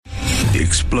The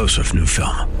explosive new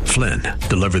film, Flynn,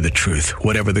 deliver the truth,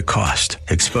 whatever the cost,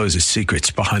 exposes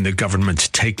secrets behind the government's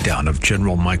takedown of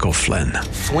General Michael Flynn.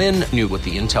 Flynn knew what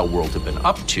the intel world had been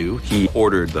up to. He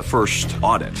ordered the first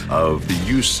audit of the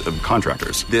use of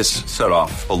contractors. This set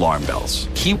off alarm bells.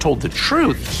 He told the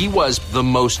truth. He was the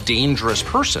most dangerous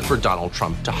person for Donald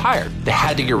Trump to hire. They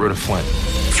had to get rid of Flynn.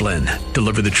 Flynn,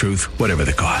 deliver the truth, whatever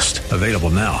the cost. Available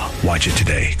now. Watch it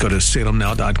today. Go to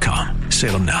salemnow.com.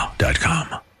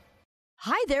 salemnow.com.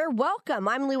 Hi there, welcome.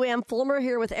 I'm Lou Ann Fulmer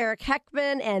here with Eric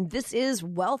Heckman, and this is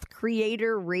Wealth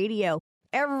Creator Radio.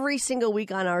 Every single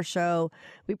week on our show,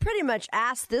 we pretty much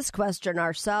ask this question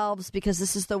ourselves because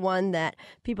this is the one that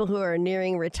people who are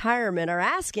nearing retirement are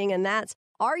asking, and that's,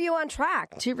 are you on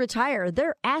track to retire?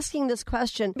 They're asking this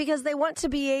question because they want to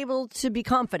be able to be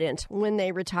confident when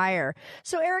they retire.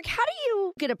 So, Eric, how do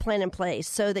you get a plan in place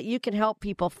so that you can help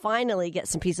people finally get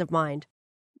some peace of mind?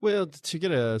 Well, to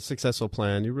get a successful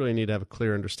plan, you really need to have a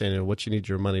clear understanding of what you need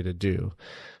your money to do.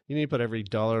 You need to put every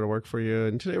dollar to work for you.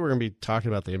 And today we're going to be talking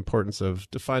about the importance of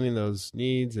defining those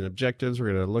needs and objectives.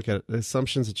 We're going to look at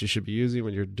assumptions that you should be using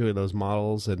when you're doing those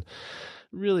models and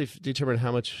really determine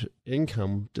how much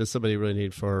income does somebody really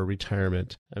need for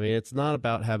retirement. I mean, it's not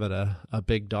about having a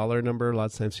big dollar number. A lot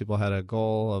of times people had a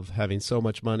goal of having so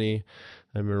much money.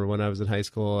 I remember when I was in high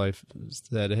school, I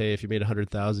said, hey, if you made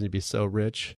 $100,000, you'd be so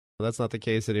rich. That's not the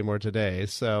case anymore today.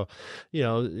 So,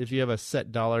 if you have a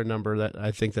set dollar number, that I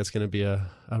think that's going to be a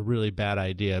really bad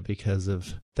idea because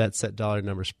of that set dollar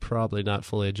number is probably not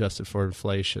fully adjusted for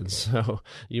inflation. So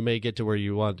you may get to where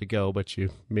you want to go, but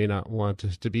you may not want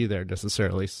to be there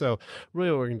necessarily. So really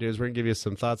what we're going to do is we're going to give you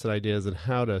some thoughts and ideas on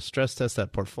how to stress test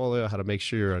that portfolio, how to make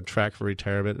sure you're on track for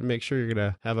retirement, and make sure you're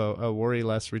going to have a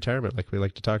worry-less retirement like we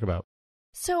like to talk about.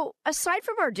 So aside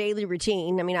from our daily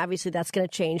routine, I mean, obviously that's going to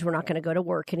change. We're not going to go to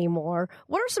work anymore.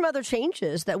 What are some other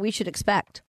changes that we should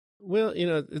expect? Well,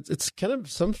 it's kind of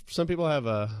some people have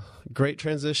a great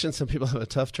transition. Some people have a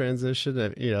tough transition.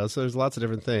 So there's lots of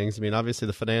different things. I mean, obviously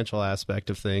the financial aspect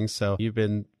of things. So you've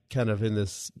been kind of in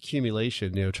this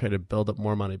accumulation, trying to build up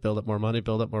more money, build up more money,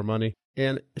 build up more money.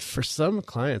 And for some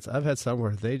clients, I've had some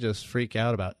where they just freak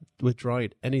out about withdrawing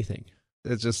anything.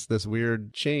 It's just this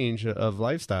weird change of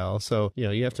lifestyle. So,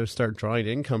 you have to start drawing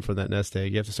income from that nest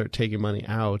egg. You have to start taking money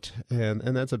out.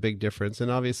 And that's a big difference. And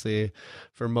obviously,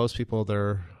 for most people,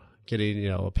 they're getting,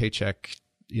 a paycheck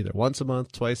either once a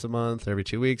month, twice a month, every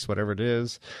 2 weeks, whatever it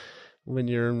is. When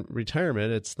you're in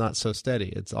retirement, it's not so steady.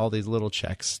 It's all these little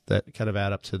checks that kind of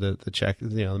add up to the check,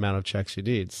 the amount of checks you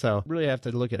need. So really have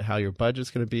to look at how your budget's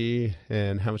going to be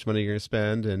and how much money you're going to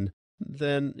spend. And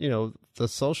then, the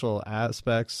social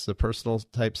aspects, the personal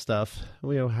type stuff, how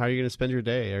are you going to spend your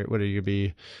day? What are you going to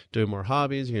be doing more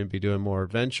hobbies? You're going to be doing more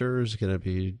adventures? You're going to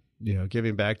be,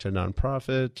 giving back to a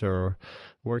nonprofit or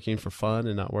working for fun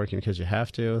and not working because you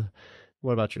have to?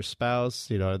 What about your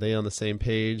spouse? Are they on the same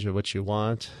page of what you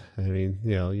want? I mean,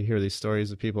 you hear these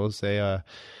stories of people who say,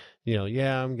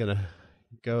 yeah, I'm going to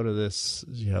go to this,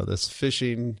 this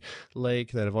fishing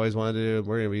lake that I've always wanted to do.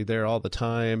 We're going to be there all the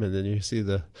time. And then you see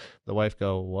the wife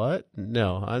go, what?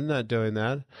 No, I'm not doing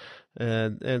that.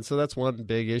 And so that's one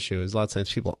big issue is a lot of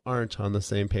times people aren't on the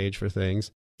same page for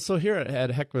things. So here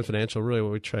at Heckman Financial, really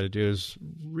what we try to do is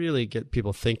really get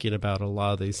people thinking about a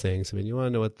lot of these things. I mean, you want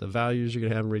to know what the values you're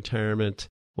going to have in retirement,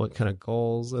 what kind of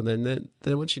goals. And then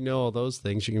once you know all those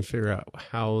things, you can figure out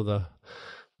how the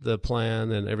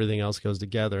plan and everything else goes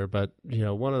together. But,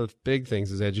 one of the big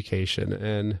things is education.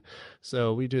 And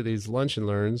so we do these lunch and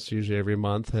learns usually every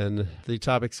month. And the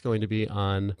topic's going to be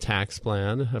on tax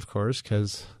plan, of course,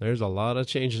 because there's a lot of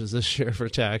changes this year for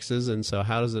taxes. And so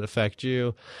how does it affect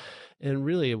you? And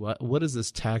really, what is this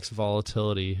tax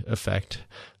volatility effect?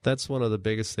 That's one of the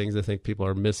biggest things I think people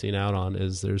are missing out on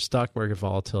is there's stock market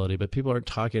volatility, but people aren't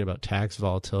talking about tax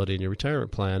volatility in your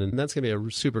retirement plan. And that's going to be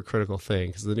a super critical thing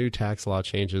because the new tax law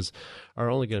changes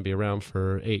are only going to be around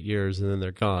for 8 years and then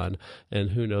they're gone. And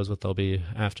who knows what they'll be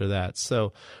after that.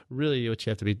 So really what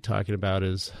you have to be talking about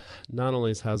is not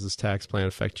only is how's this tax plan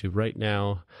affect you right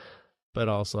now, but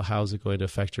also how's it going to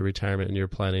affect your retirement and your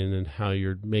planning and how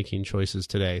you're making choices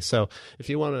today. So if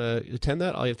you want to attend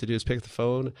that, all you have to do is pick up the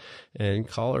phone and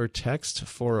call or text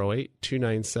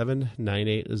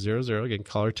 408-297-9800. Again,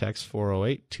 call or text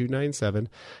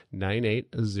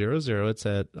 408-297-9800. It's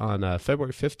on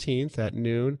February 15th at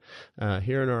noon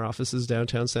here in our offices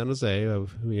downtown San Jose.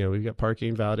 We've got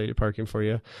validated parking for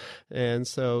you. And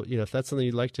so, if that's something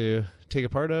you'd like to take a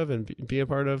part of and be a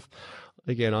part of,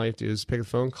 again, all you have to do is pick the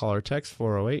phone, call or text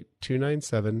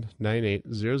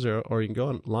 408-297-9800, or you can go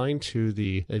online to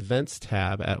the events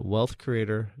tab at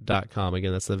wealthcreator.com.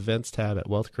 Again, that's the events tab at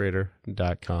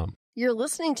wealthcreator.com. You're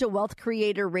listening to Wealth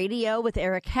Creator Radio with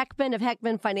Eric Heckman of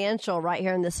Heckman Financial right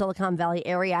here in the Silicon Valley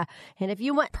area. And if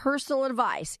you want personal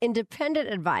advice, independent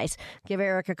advice, give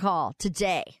Eric a call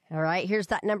today. All right, here's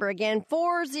that number again,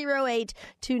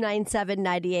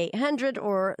 408-297-9800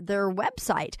 or their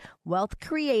website,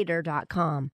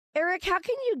 wealthcreator.com. Eric, how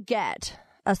can you get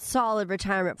a solid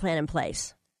retirement plan in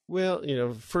place? Well,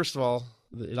 first of all,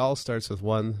 it all starts with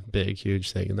one big,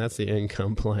 huge thing, and that's the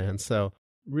income plan. So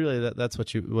really, that's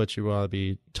what you want to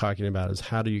be talking about is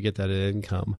how do you get that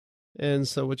income? And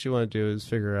so what you want to do is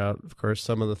figure out, of course,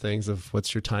 some of the things of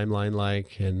what's your timeline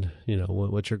like and,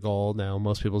 what's your goal. Now,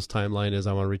 most people's timeline is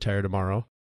I want to retire tomorrow.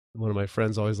 One of my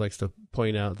friends always likes to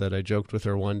point out that I joked with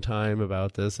her one time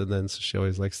about this, and then she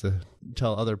always likes to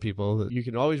tell other people that you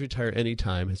can always retire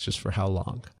anytime. It's just for how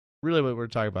long. Really what we're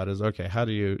talking about is, okay, how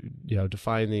do you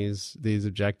define these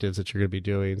objectives that you're going to be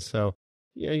doing? So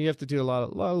you have to do a lot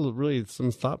of really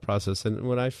some thought process. And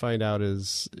what I find out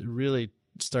is really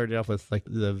starting off with like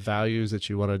the values that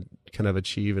you want to kind of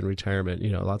achieve in retirement.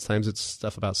 A lot of times it's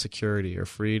stuff about security or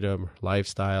freedom,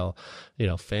 lifestyle,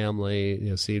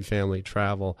 family, seeing family,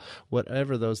 travel,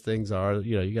 whatever those things are,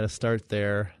 you got to start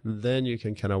there. Then you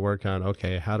can kind of work on,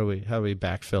 okay, how do we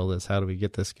backfill this? How do we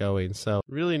get this going? So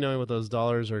really knowing what those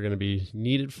dollars are going to be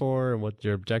needed for and what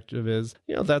your objective is,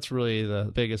 that's really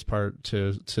the biggest part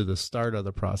to the start of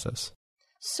the process.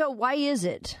 So why is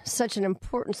it such an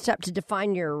important step to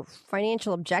define your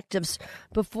financial objectives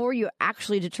before you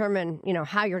actually determine,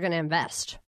 how you're going to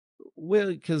invest? Well,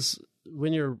 because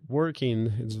when you're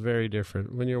working, it's very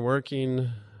different. When you're working,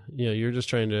 you're just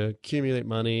trying to accumulate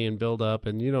money and build up,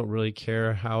 and you don't really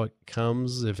care how it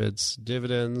comes, if it's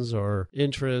dividends or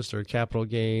interest or capital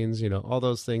gains, all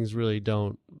those things really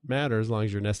don't matter as long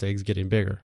as your nest egg's getting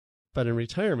bigger. But in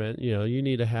retirement, you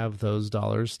need to have those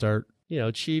dollars start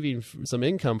achieving some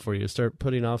income for you, start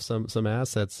putting off some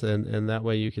assets, and that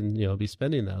way you can, be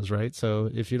spending those, right? So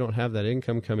if you don't have that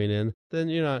income coming in, then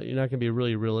you're not going to be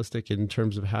really realistic in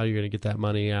terms of how you're going to get that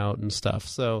money out and stuff.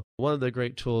 So one of the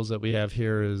great tools that we have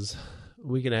here is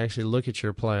we can actually look at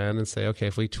your plan and say, okay,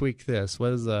 if we tweak this,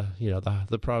 what is the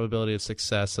probability of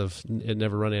success of it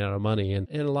never running out of money? And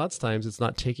a lot of times it's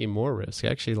not taking more risk.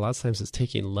 Actually, a lot of times it's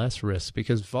taking less risk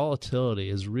because volatility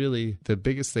is really the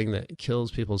biggest thing that kills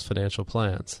people's financial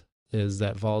plans is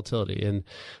that volatility. And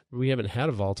we haven't had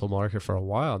a volatile market for a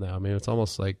while now. I mean, it's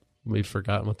almost like we've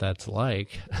forgotten what that's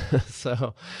like.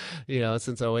 So,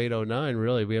 since 08, 09,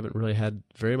 really, we haven't really had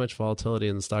very much volatility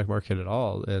in the stock market at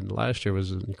all. And last year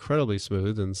was incredibly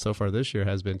smooth, and so far this year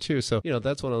has been too. So,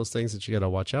 that's one of those things that you got to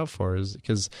watch out for is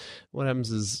because what happens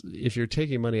is if you're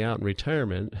taking money out in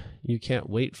retirement, you can't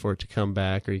wait for it to come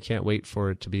back or you can't wait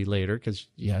for it to be later because,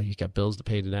 you got bills to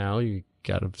pay now. You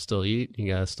got to still eat.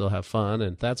 You got to still have fun.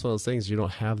 And that's one of those things you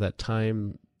don't have that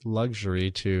time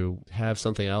luxury to have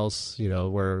something else,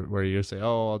 where you say,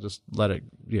 oh, I'll just let it,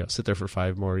 sit there for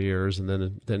 5 more years and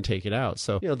then take it out.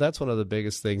 So, that's one of the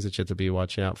biggest things that you have to be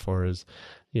watching out for is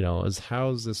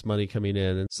how's this money coming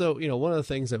in? And so, one of the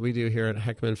things that we do here at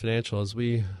Heckman Financial is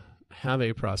we have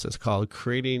a process called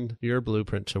creating your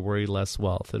blueprint to worry less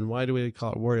wealth. And why do we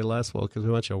call it worry less? Well, because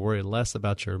we want you to worry less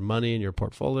about your money and your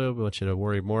portfolio. We want you to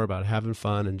worry more about having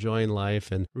fun, enjoying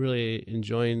life, and really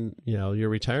enjoying, your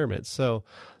retirement. So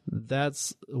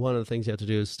that's one of the things you have to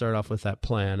do is start off with that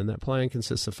plan. And that plan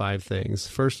consists of 5 things.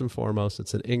 First and foremost,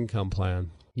 it's an income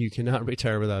plan. You cannot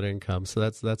retire without income. So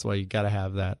that's why you got to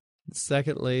have that.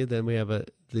 Secondly, then we have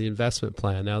the investment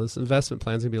plan. Now, this investment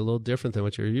plan is going to be a little different than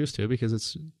what you're used to because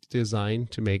it's designed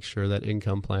to make sure that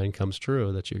income plan comes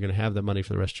true, that you're going to have that money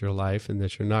for the rest of your life and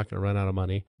that you're not going to run out of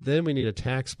money. Then we need a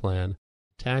tax plan.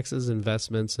 Taxes,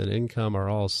 investments, and income are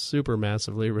all super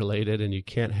massively related, and you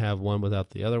can't have one without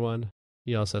the other one.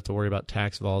 You also have to worry about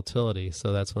tax volatility.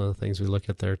 So that's one of the things we look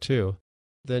at there too.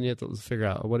 Then you have to figure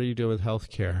out, what are you doing with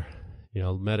health care,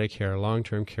 Medicare,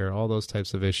 long-term care, all those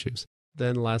types of issues.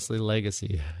 Then lastly,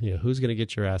 legacy. Who's going to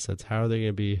get your assets? How are they going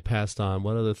to be passed on?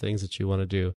 What are the things that you want to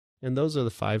do? And those are the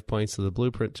 5 points of the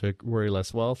blueprint to worry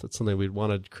less wealth. It's something we'd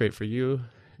want to create for you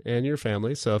and your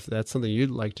family. So if that's something you'd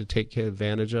like to take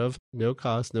advantage of, no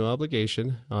cost, no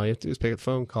obligation, all you have to do is pick up the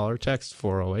phone, call, or text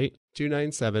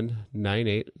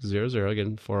 408-297-9800.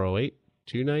 Again,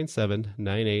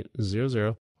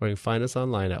 408-297-9800. Or you can find us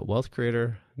online at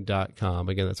wealthcreator.com.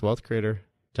 Again, that's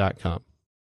wealthcreator.com.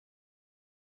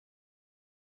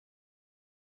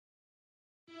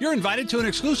 You're invited to an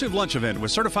exclusive lunch event with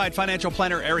certified financial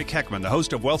planner Eric Heckman, the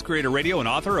host of Wealth Creator Radio and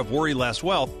author of Worry Less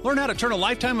Wealth. Learn how to turn a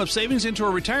lifetime of savings into a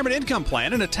retirement income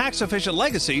plan and a tax-efficient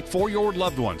legacy for your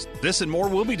loved ones. This and more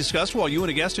will be discussed while you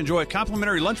and a guest enjoy a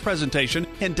complimentary lunch presentation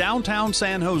in downtown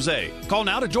San Jose. Call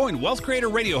now to join Wealth Creator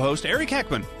Radio host Eric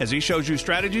Heckman as he shows you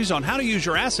strategies on how to use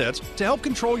your assets to help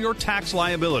control your tax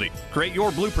liability. Create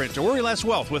your blueprint to Worry Less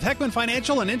Wealth with Heckman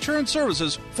Financial and Insurance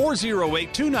Services,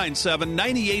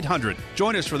 408-297-9800.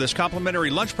 Join us for this complimentary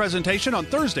lunch presentation on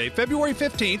Thursday, February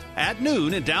 15th at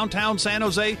noon in downtown San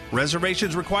Jose.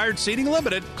 Reservations required, seating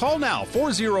limited. Call now,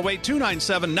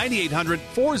 408-297-9800,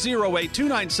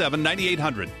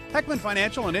 408-297-9800. Heckman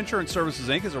Financial and Insurance Services,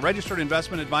 Inc. is a registered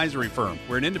investment advisory firm.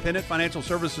 We're an independent financial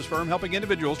services firm helping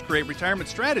individuals create retirement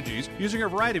strategies using a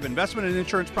variety of investment and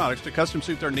insurance products to custom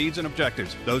suit their needs and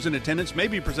objectives. Those in attendance may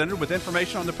be presented with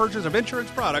information on the purchase of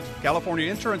insurance products. California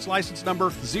Insurance License Number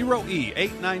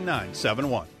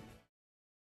 0E89971.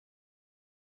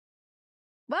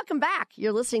 Welcome back.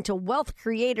 You're listening to Wealth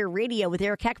Creator Radio with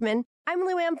Eric Heckman. I'm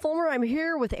Lou Ann Fulmer. I'm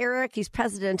here with Eric. He's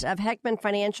president of Heckman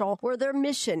Financial, where their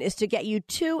mission is to get you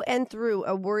to and through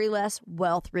a worry-less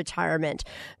wealth retirement.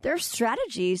 Their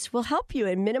strategies will help you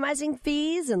in minimizing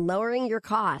fees and lowering your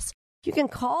costs. You can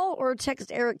call or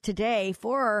text Eric today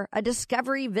for a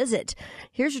discovery visit.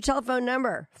 Here's your telephone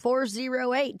number,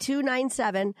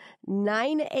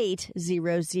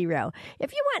 408-297-9800.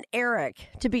 If you want Eric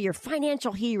to be your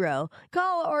financial hero,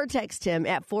 call or text him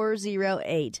at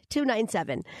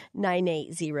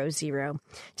 408-297-9800.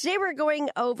 Today we're going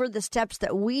over the steps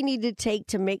that we need to take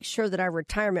to make sure that our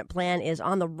retirement plan is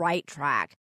on the right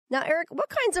track. Now, Eric, what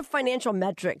kinds of financial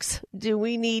metrics do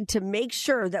we need to make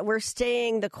sure that we're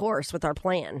staying the course with our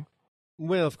plan?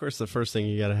 Well, of course, the first thing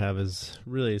you got to have is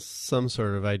really some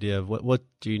sort of idea of what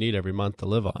do you need every month to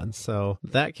live on. So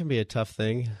that can be a tough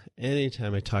thing.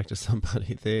 Anytime I talk to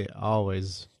somebody, they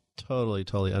always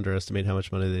totally underestimate how much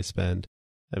money they spend.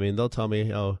 I mean, they'll tell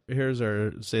me, oh, here's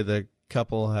our, say the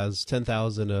couple has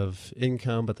 $10,000 of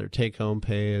income, but their take-home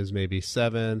pay is maybe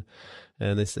 $7,000.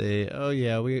 And they say, oh,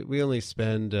 yeah, we only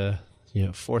spend,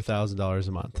 $4,000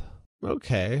 a month.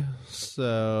 Okay,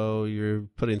 so you're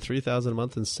putting $3,000 a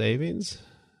month in savings?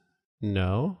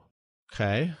 No.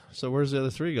 Okay, so where's the other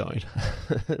 $3,000 going?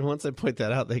 And once I point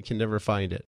that out, they can never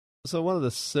find it. So one of the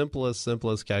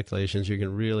simplest calculations you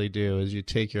can really do is you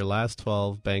take your last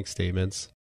 12 bank statements,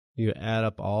 you add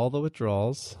up all the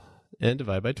withdrawals, and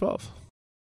divide by 12.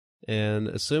 And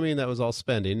assuming that was all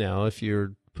spending, now if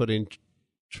you're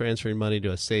transferring money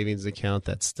to a savings account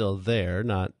that's still there,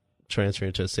 not transferring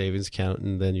it to a savings account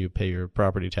and then you pay your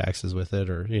property taxes with it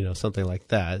or, something like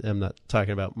that. I'm not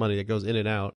talking about money that goes in and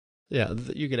out. Yeah,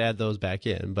 you could add those back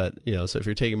in. But, so if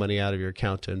you're taking money out of your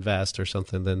account to invest or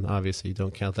something, then obviously you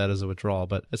don't count that as a withdrawal.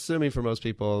 But assuming for most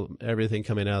people, everything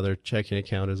coming out of their checking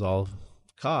account is all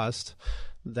cost,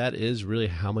 that is really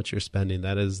how much you're spending.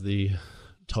 That is the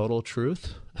total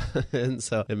truth. And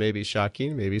so it may be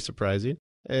shocking, maybe surprising.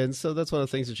 And so that's one of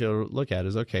the things that you'll look at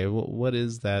is, okay, well, what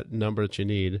is that number that you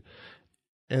need?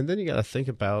 And then you got to think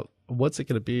about what's it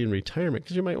going to be in retirement,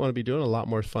 because you might want to be doing a lot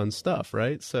more fun stuff,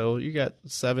 right? So you got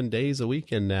 7 days a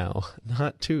weekend now,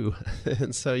 not 2.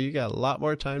 And so you got a lot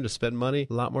more time to spend money,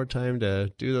 a lot more time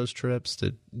to do those trips,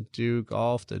 to do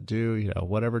golf, to do,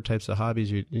 whatever types of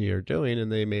hobbies you're doing,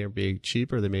 and they may be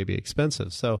cheap or they may be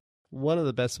expensive. So one of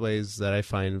the best ways that I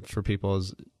find for people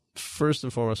is, first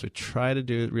and foremost, we try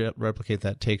to replicate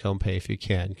that take-home pay if you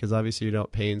can, because obviously you're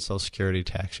not paying Social Security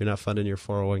tax. You're not funding your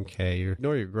 401k,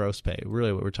 nor your gross pay.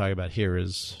 Really what we're talking about here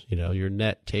is, your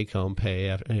net take-home pay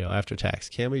after tax.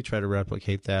 Can we try to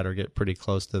replicate that or get pretty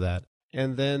close to that?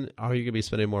 And then are you going to be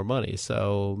spending more money?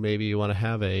 So maybe you want to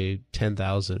have a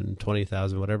 $10,000,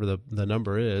 $20,000, whatever the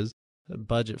number is,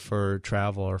 budget for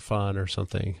travel or fun or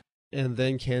something. And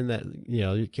then can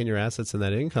your assets and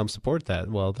that income support that?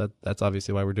 Well, that's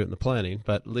obviously why we're doing the planning.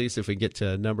 But at least if we get to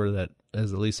a number that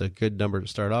is at least a good number to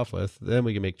start off with, then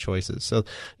we can make choices. So,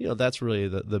 that's really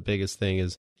the biggest thing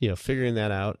is, figuring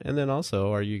that out. And then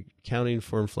also, are you counting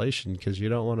for inflation? Because you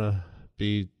don't want to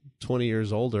be 20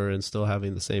 years older and still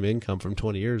having the same income from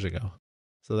 20 years ago.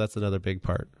 So that's another big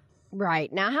part. Right.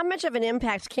 Now, how much of an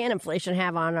impact can inflation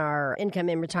have on our income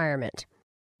in retirement?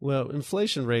 Well,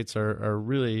 inflation rates are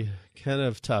really kind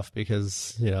of tough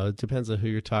because, it depends on who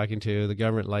you're talking to. The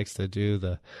government likes to do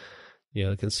the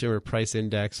consumer price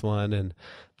index one, and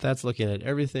that's looking at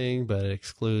everything, but it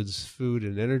excludes food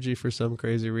and energy for some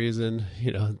crazy reason.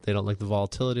 They don't like the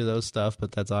volatility of those stuff,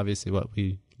 but that's obviously what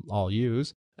we all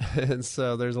use. And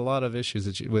so there's a lot of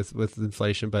issues with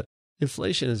inflation, but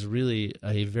inflation is really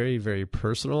a very, very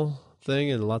personal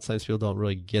thing, and a lot of times people don't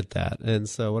really get that. And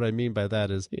so what I mean by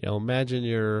that is, imagine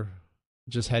you're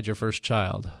just had your first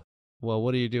child. Well,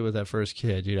 what do you do with that first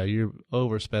kid? You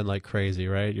overspend like crazy,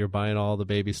 right? You're buying all the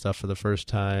baby stuff for the first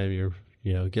time. You're,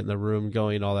 getting the room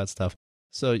going, all that stuff.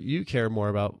 So you care more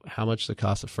about how much the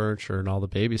cost of furniture and all the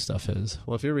baby stuff is.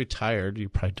 Well, if you're retired, you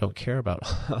probably don't care about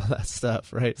all that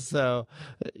stuff, right? So,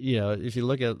 if you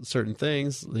look at certain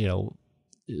things,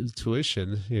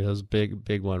 tuition, is a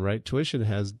big one, right? Tuition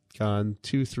has gone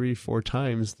 2, 3, 4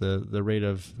 times the rate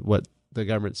of what the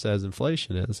government says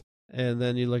inflation is. And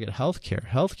then you look at healthcare.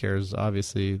 Healthcare is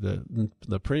obviously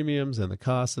the premiums and the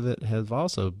cost of it have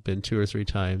also been 2 or 3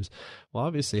 times. Well,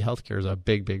 obviously healthcare is a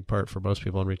big part for most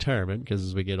people in retirement, because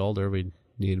as we get older, we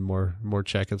need more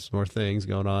checkups, more things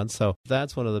going on. So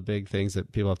that's one of the big things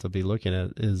that people have to be looking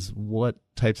at is what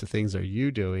types of things are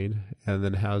you doing, and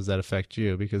then how does that affect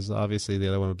you? Because obviously the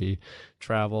other one would be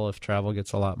travel. If travel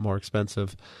gets a lot more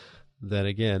expensive, then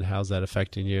again, how's that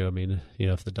affecting you? I mean,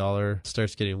 if the dollar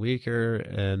starts getting weaker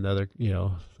and other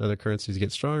currencies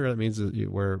get stronger, that means that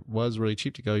where it was really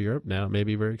cheap to go Europe, now it may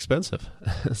be very expensive.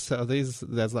 So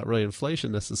that's not really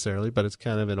inflation necessarily, but it's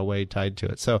kind of in a way tied to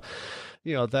it. So,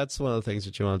 that's one of the things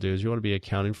that you want to do is you want to be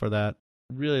accounting for that.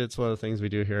 Really, it's one of the things we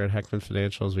do here at Heckman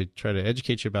Financial is we try to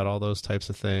educate you about all those types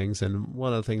of things. And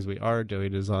one of the things we are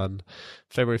doing is on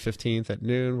February 15th at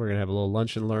noon, we're going to have a little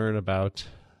lunch and learn about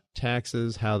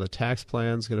taxes, how the tax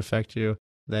plan is going to affect you.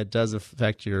 That does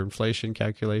affect your inflation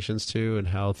calculations too, and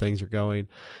how things are going,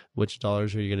 which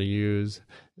dollars are you going to use,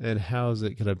 and how is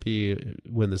it going to be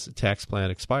when this tax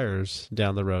plan expires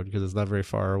down the road, because it's not very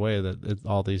far away that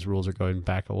all these rules are going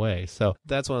back away. So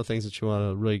that's one of the things that you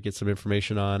want to really get some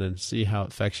information on and see how it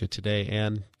affects you today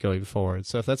and going forward.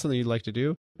 So if that's something you'd like to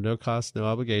do, no cost, no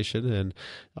obligation, and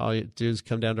all you do is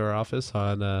come down to our office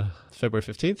on February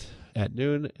 15th at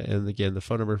noon. And again, the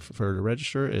phone number for to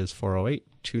register is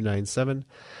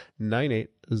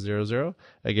 408-297-9800.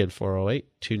 Again,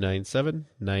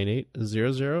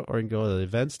 408-297-9800, or you can go to the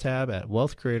events tab at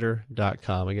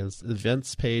wealthcreator.com. Again, it's the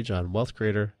events page on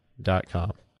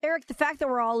wealthcreator.com. Eric, the fact that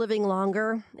we're all living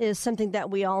longer is something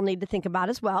that we all need to think about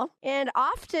as well. And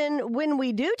often when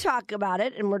we do talk about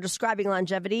it and we're describing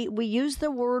longevity, we use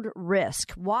the word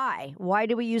risk. Why? Why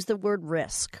do we use the word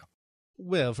risk?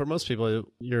 Well, for most people,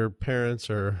 your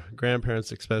parents or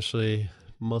grandparents especially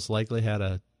most likely had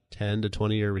a 10 to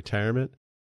 20 year retirement.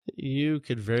 You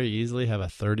could very easily have a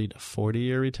 30 to 40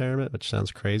 year retirement, which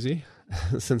sounds crazy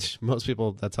since most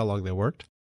people, that's how long they worked.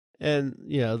 And,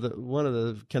 one of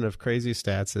the kind of crazy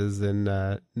stats is in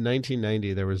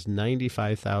 1990, there was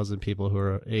 95,000 people who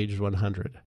were aged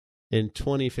 100. In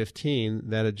 2015,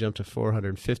 that had jumped to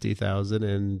 450,000.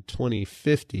 In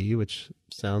 2050, which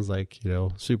sounds like,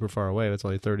 super far away, it's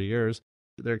only 30 years,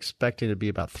 they're expecting to be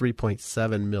about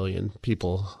 3.7 million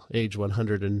people age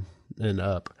 100 and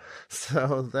up.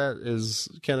 So that is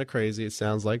kind of crazy, it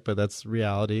sounds like, but that's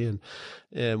reality.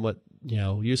 And what,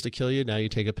 used to kill you, now you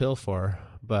take a pill for.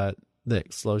 But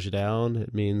that slows you down.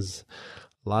 It means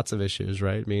lots of issues,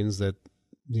 right? It means that,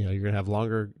 you're going to have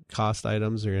longer cost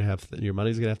items. You're going to have, your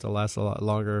money's going to have to last a lot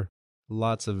longer.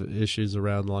 Lots of issues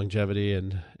around longevity.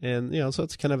 And so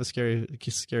it's kind of a scary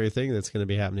thing that's going to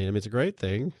be happening. I mean, it's a great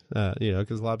thing,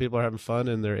 because a lot of people are having fun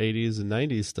in their 80s and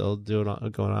 90s still going out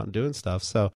and doing stuff.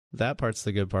 So that part's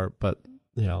the good part. But,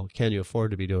 can you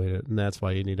afford to be doing it? And that's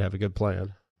why you need to have a good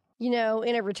plan.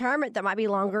 In a retirement that might be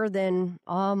longer than,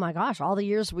 oh my gosh, all the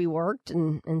years we worked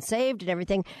and saved and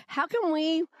everything. How can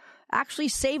we actually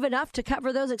save enough to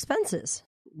cover those expenses?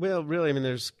 Well, really,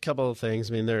 there's a couple of things.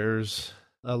 There's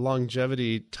a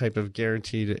longevity type of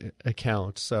guaranteed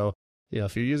account. So,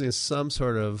 if you're using some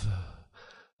sort of,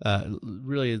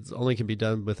 really it only can be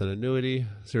done with an annuity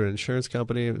through an insurance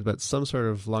company, but some sort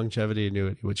of longevity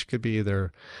annuity, which could be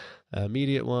either an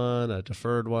immediate one, a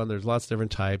deferred one. There's lots of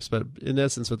different types. But in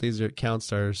essence, what these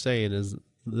accounts are saying is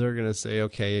they're going to say,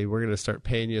 okay, we're going to start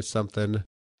paying you something.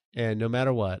 And no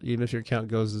matter what, even if your account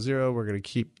goes to zero, we're going to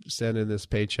keep sending this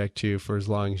paycheck to you for as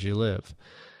long as you live.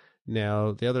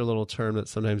 Now, the other little term that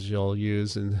sometimes you'll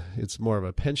use, and it's more of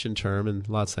a pension term, and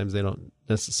lots of times they don't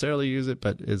necessarily use it,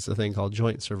 but it's a thing called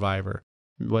joint survivor.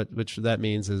 Which that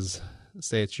means is,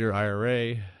 say it's your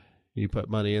IRA, you put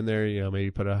money in there, maybe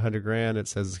you put $100,000, it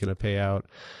says it's going to pay out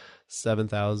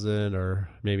 $7,000, or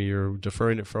maybe you're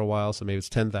deferring it for a while, so maybe it's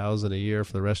 $10,000 a year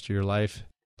for the rest of your life.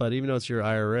 But even though it's your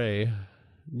IRA,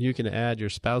 you can add your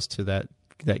spouse to that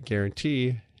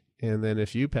guarantee, and then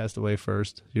if you passed away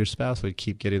first, your spouse would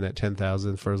keep getting that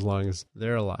 $10,000 for as long as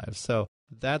they're alive. So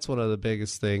that's one of the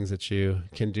biggest things that you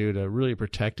can do to really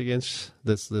protect against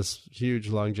this huge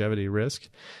longevity risk,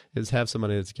 is have some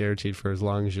money that's guaranteed for as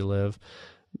long as you live.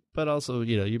 But also,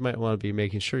 you might want to be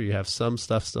making sure you have some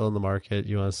stuff still in the market.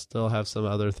 You want to still have some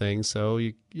other things. So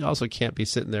you also can't be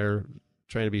sitting there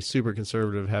trying to be super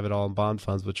conservative, have it all in bond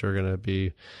funds, which are going to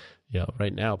be,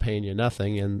 right now paying you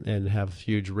nothing and have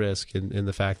huge risk in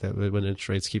the fact that when interest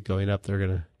rates keep going up, they're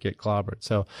going to get clobbered.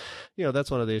 So, that's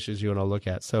one of the issues you want to look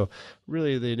at. So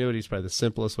really the annuity is probably the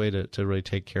simplest way to really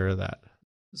take care of that.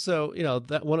 So,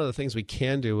 that one of the things we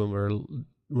can do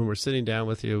when we're sitting down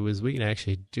with you is we can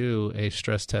actually do a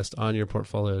stress test on your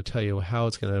portfolio to tell you how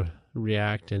it's going to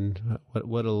react and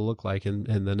what it'll look like in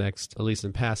the next, at least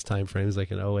in past time frames,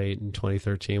 like in 2008 and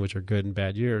 2013, which are good and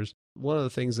bad years. One of the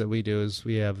things that we do is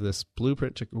we have this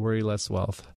blueprint to worry less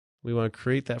wealth. We want to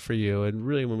create that for you. And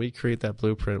really, when we create that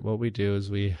blueprint, what we do is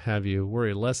we have you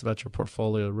worry less about your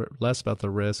portfolio, less about the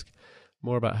risk,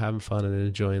 more about having fun and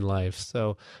enjoying life.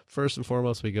 So first and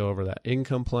foremost, we go over that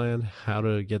income plan, how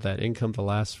to get that income to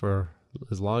last for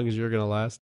as long as you're going to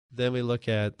last. Then we look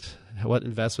at what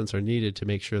investments are needed to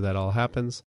make sure that all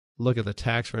happens. Look at the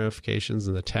tax ramifications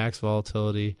and the tax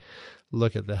volatility.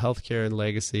 Look at the healthcare and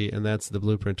legacy, and that's the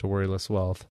blueprint to worry less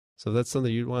wealth. So if that's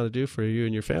something you'd want to do for you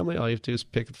and your family, all you have to do is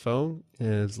pick the phone,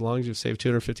 and as long as you've saved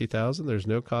 $250,000, there's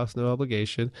no cost, no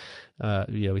obligation.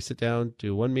 We sit down,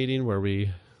 do one meeting where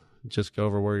we just go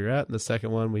over where you're at. And the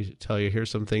second one, we tell you, here's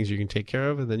some things you can take care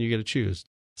of, and then you get to choose.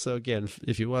 So again,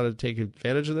 if you want to take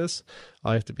advantage of this,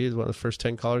 all you have to be is one of the first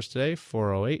 10 callers today,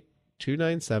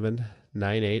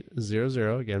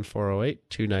 408-297-9800. Again,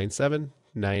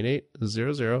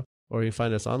 408-297-9800. Or you can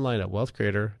find us online at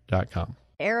wealthcreator.com.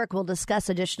 Eric will discuss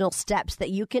additional steps that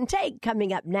you can take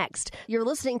coming up next. You're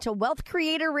listening to Wealth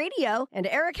Creator Radio and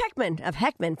Eric Heckman of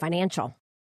Heckman Financial.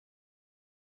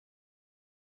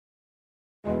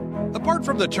 Apart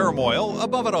from the turmoil,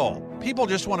 above it all, people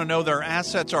just want to know their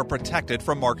assets are protected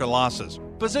from market losses,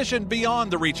 positioned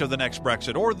beyond the reach of the next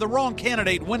Brexit or the wrong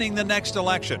candidate winning the next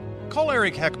election. Call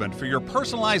Eric Heckman for your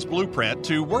personalized blueprint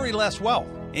to worry less wealth.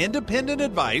 Independent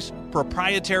advice,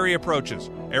 proprietary approaches.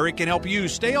 Eric can help you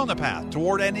stay on the path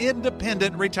toward an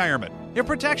independent retirement. If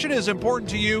protection is important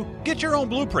to you, get your own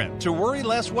blueprint to worry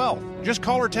less wealth. Just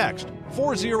call or text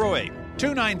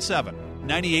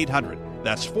 408-297-9800.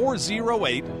 That's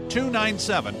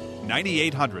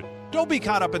 408-297-9800. Don't be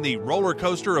caught up in the roller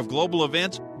coaster of global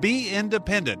events. Be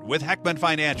independent with Heckman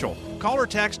Financial. Call or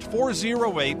text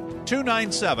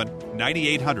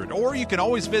 408-297-9800. Or you can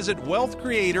always visit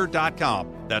wealthcreator.com.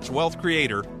 That's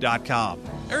wealthcreator.com.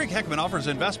 Eric Heckman offers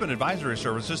investment advisory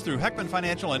services through Heckman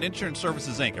Financial and Insurance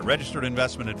Services, Inc., a registered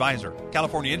investment advisor.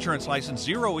 California Insurance License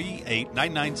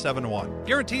 0E89971.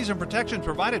 Guarantees and protections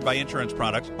provided by insurance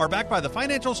products are backed by the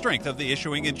financial strength of the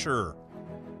issuing insurer.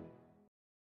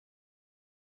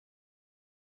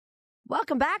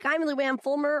 Welcome back. I'm Lou Ann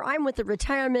Fulmer. I'm with the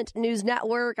Retirement News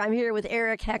Network. I'm here with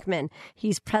Eric Heckman.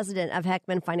 He's president of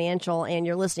Heckman Financial, and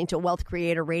you're listening to Wealth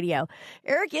Creator Radio.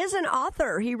 Eric is an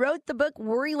author. He wrote the book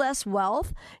Worry Less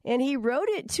Wealth, and he wrote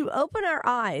it to open our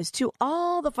eyes to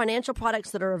all the financial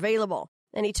products that are available.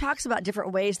 And he talks about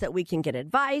different ways that we can get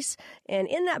advice. And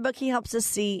in that book, he helps us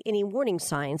see any warning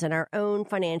signs in our own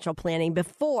financial planning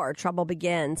before trouble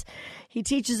begins. He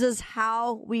teaches us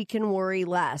how we can worry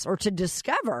less, or to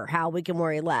discover how we can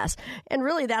worry less. And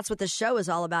really, that's what the show is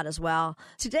all about as well.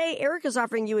 Today, Eric is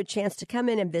offering you a chance to come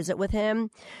in and visit with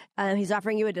him. He's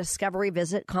offering you a discovery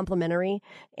visit, complimentary,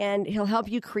 and he'll help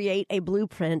you create a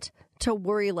blueprint to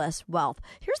worry less wealth.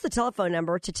 Here's the telephone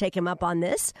number to take him up on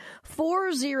this,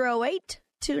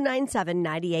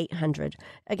 408-297-9800.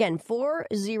 Again,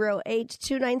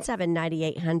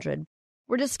 408-297-9800.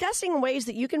 We're discussing ways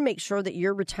that you can make sure that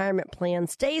your retirement plan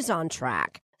stays on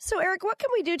track. So, Eric, what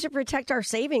can we do to protect our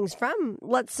savings from,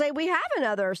 let's say, we have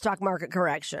another stock market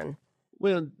correction?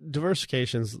 Well,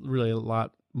 diversification is really a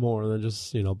lot more than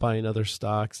just, buying other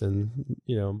stocks and,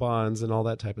 bonds and all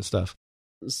that type of stuff.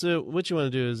 So what you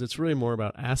want to do is it's really more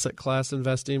about asset class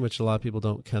investing, which a lot of people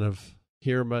don't kind of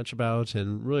hear much about.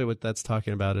 And really what that's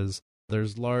talking about is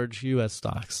there's large U.S.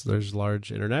 stocks, there's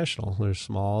large international, there's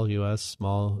small U.S.,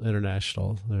 small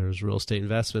international, there's real estate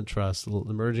investment trusts,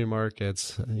 emerging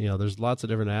markets, there's lots of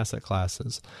different asset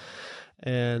classes.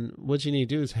 And what you need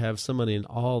to do is have some money in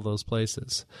all those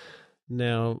places.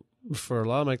 Now, for a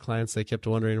lot of my clients, they kept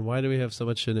wondering, why do we have so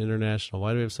much in international?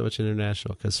 Why do we have so much in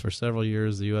international? Because for several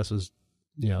years, the U.S. was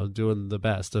doing the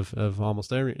best of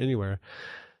almost anywhere.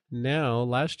 Now,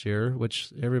 last year,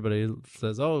 which everybody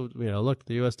says, look,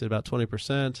 the U.S. did about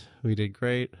 20%. We did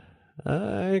great.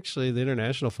 Actually, the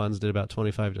international funds did about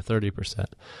 25 to 30%.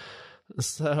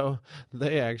 So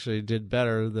they actually did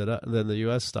better than the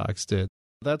U.S. stocks did.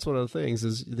 That's one of the things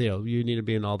is, you need to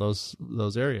be in all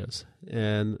those areas.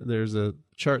 And there's a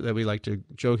chart that we like to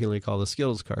jokingly call the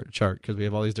Skittles chart because we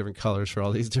have all these different colors for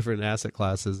all these different asset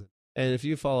classes. And if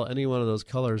you follow any one of those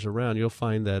colors around, you'll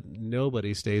find that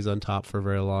nobody stays on top for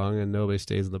very long and nobody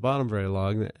stays at the bottom very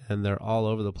long, and they're all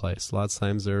over the place. Lots of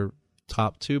times they're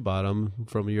top to bottom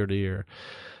from year to year.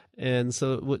 And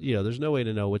so, there's no way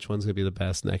to know which one's going to be the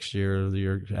best next year or the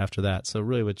year after that. So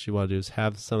really what you want to do is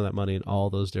have some of that money in all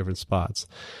those different spots.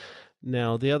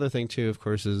 Now, the other thing, too, of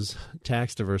course, is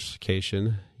tax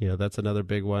diversification. That's another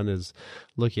big one, is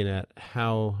looking at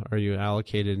how are you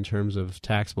allocated in terms of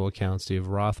taxable accounts. Do you have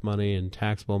Roth money and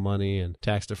taxable money and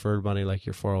tax-deferred money like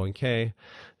your 401k?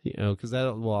 Because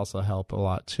that will also help a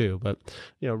lot, too. But,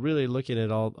 really looking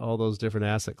at all those different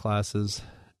asset classes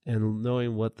and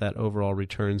knowing what that overall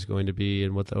return is going to be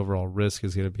and what the overall risk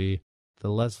is going to be, the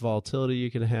less volatility you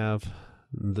can have,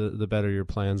 the better your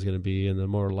plan is going to be, and the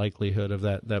more likelihood of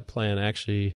that plan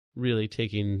actually really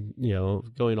taking,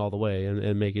 going all the way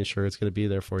and making sure it's going to be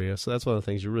there for you. So that's one of the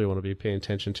things you really want to be paying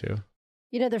attention to.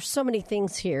 There's so many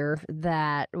things here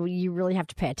that you really have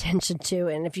to pay attention to.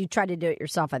 And if you try to do it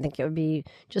yourself, I think it would be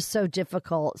just so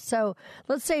difficult. So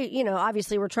let's say,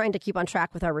 obviously we're trying to keep on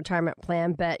track with our retirement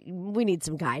plan, but we need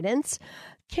some guidance.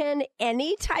 Can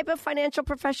any type of financial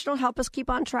professional help us keep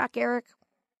on track, Eric?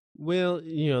 Well,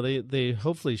 they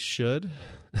hopefully should.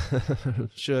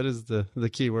 Should is the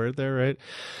key word there, right?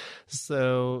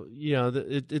 So,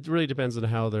 it really depends on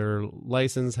how they're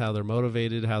licensed, how they're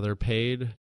motivated, how they're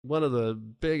paid. One of the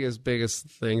biggest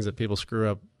things that people screw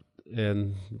up,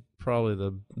 and probably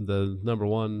the number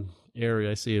one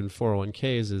area I see in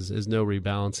 401ks is no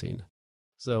rebalancing.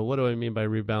 So what do I mean by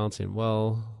rebalancing?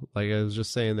 Well, like I was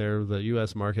just saying there, the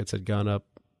U.S. markets had gone up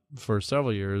for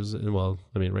several years. And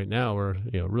right now we're,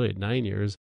 really at 9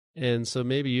 years. And so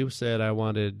maybe you said I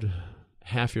wanted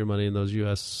half your money in those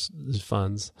U.S.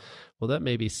 funds. Well, that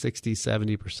may be 60,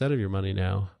 70% of your money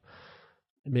now.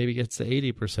 Maybe gets to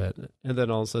 80%, and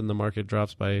then all of a sudden the market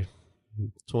drops by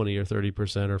 20 or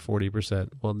 30% or 40%.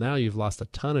 Well, now you've lost a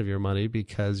ton of your money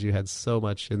because you had so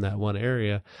much in that one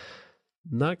area,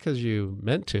 not because you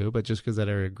meant to, but just because that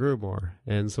area grew more.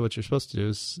 And so what you're supposed to do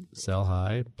is sell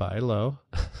high, buy low.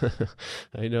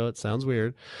 I know it sounds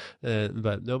weird,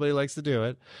 but nobody likes to do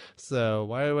it. So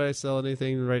why would I sell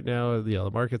anything right now?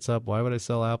 The market's up. Why would I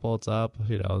sell Apple? It's up.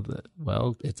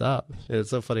 Well, it's up. And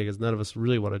it's so funny because none of us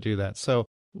really want to do that. So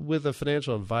with a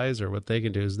financial advisor, what they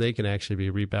can do is they can actually be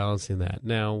rebalancing that.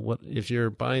 Now, what if you're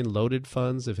buying loaded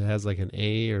funds, if it has like an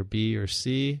A or B or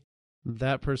C,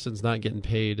 that person's not getting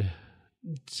paid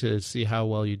to see how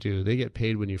well you do. They get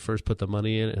paid when you first put the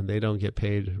money in, and they don't get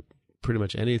paid pretty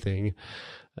much anything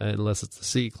unless it's the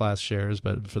C-class shares.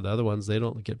 But for the other ones, they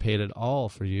don't get paid at all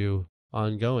for you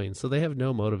ongoing. So they have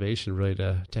no motivation really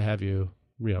to have you,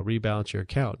 rebalance your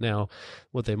account. Now,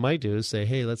 what they might do is say,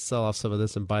 hey, let's sell off some of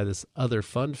this and buy this other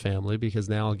fund family because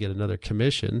now I'll get another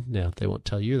commission. Now, they won't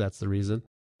tell you that's the reason.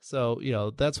 So,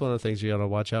 that's one of the things you got to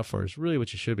watch out for. Is really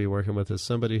what you should be working with is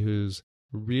somebody who's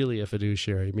really a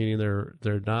fiduciary, meaning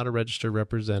they're not a registered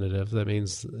representative. That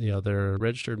means, they're a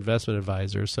registered investment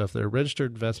advisor. So if they're a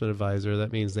registered investment advisor,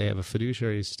 that means they have a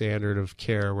fiduciary standard of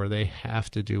care where they have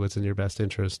to do what's in your best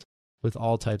interest with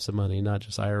all types of money, not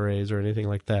just IRAs or anything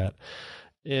like that.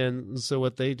 And so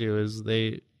what they do is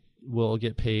they will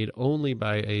get paid only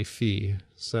by a fee.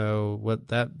 So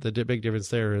the big difference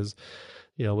there is,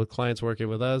 with clients working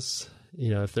with us,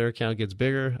 if their account gets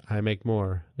bigger, I make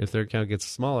more. If their account gets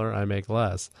smaller, I make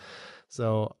less.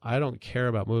 So I don't care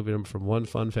about moving them from one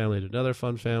fund family to another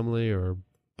fund family or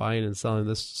buying and selling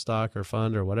this stock or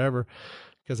fund or whatever,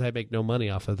 because I make no money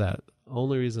off of that.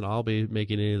 Only reason I'll be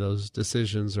making any of those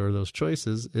decisions or those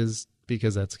choices is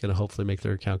because that's going to hopefully make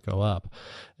their account go up.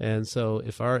 And so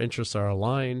if our interests are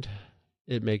aligned,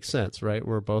 it makes sense, right?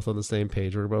 We're both on the same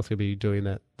page. We're both going to be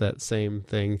doing that same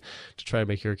thing to try to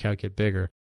make your account get bigger.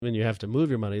 When you have to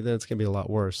move your money, then it's going to be a lot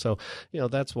worse. So,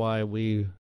 that's why we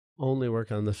only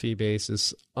work on the fee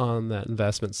basis on that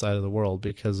investment side of the world,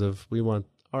 because we want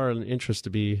our interest to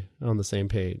be on the same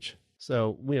page.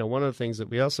 So, one of the things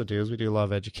that we also do is we do a lot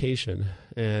of education,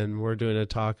 and we're doing a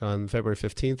talk on February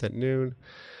 15th at noon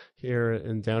here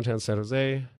in downtown San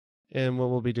Jose. And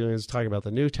what we'll be doing is talking about the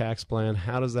new tax plan.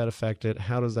 How does that affect it?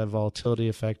 How does that volatility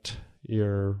affect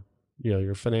your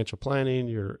financial planning,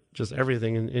 your just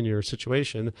everything in your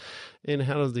situation, and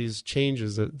how do these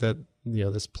changes that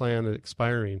this plan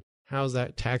expiring, how's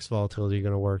that tax volatility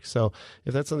going to work? So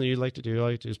if that's something you'd like to do, all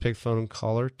you have to do is pick the phone and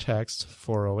call or text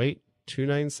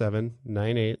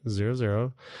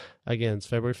 408-297-9800. Again, it's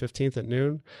February 15th at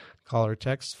noon. Call or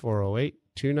text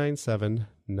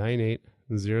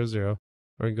 408-297-9800.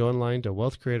 or go online to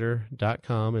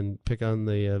wealthcreator.com and pick on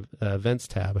the events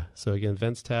tab. So again,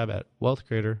 events tab at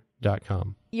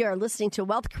wealthcreator.com. You're listening to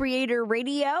Wealth Creator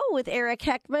Radio with Eric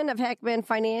Heckman of Heckman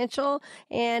Financial.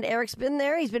 And Eric's been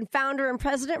there. He's been founder and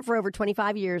president for over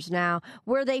 25 years now,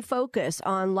 where they focus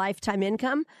on lifetime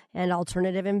income and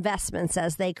alternative investments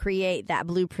as they create that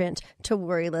blueprint to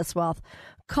worryless wealth.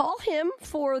 Call him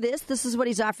for this. This is what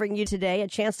he's offering you today, a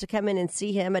chance to come in and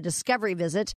see him, a discovery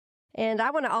visit. And I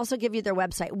want to also give you their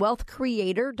website,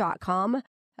 wealthcreator.com.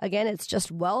 Again, it's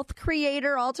just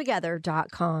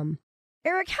wealthcreatoraltogether.com.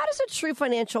 Eric, how does a true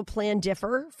financial plan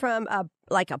differ from a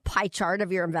pie chart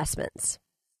of your investments?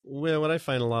 Well, what I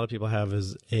find a lot of people have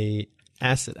is a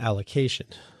asset allocation,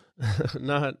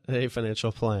 not a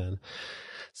financial plan.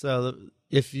 So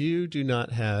if you do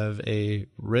not have a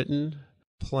written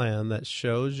plan that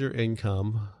shows your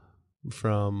income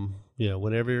from,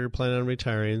 whenever you're planning on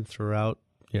retiring throughout,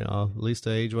 at least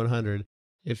to age 100,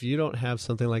 if you don't have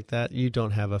something like that, you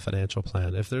don't have a financial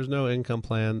plan. If there's no income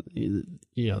plan,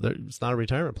 it's not a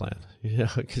retirement plan,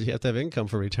 because you have to have income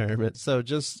for retirement. So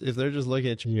if they're just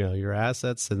looking at, your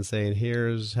assets and saying,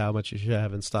 here's how much you should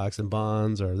have in stocks and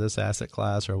bonds or this asset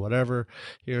class or whatever,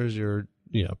 here's your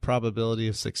probability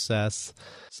of success.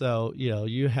 So,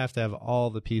 you have to have all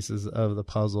the pieces of the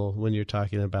puzzle when you're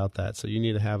talking about that. So you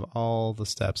need to have all the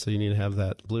steps. So you need to have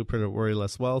that blueprint of Worry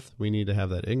Less Wealth. We need to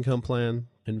have that income plan,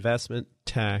 investment,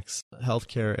 tax,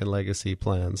 healthcare, and legacy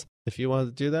plans. If you want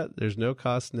to do that, there's no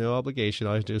cost, no obligation.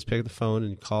 All you have to do is pick up the phone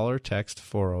and call or text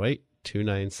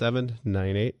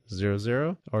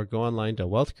 408-297-9800 or go online to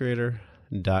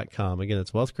wealthcreator.com. Again,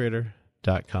 it's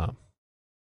wealthcreator.com.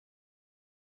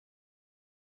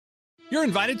 You're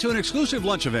invited to an exclusive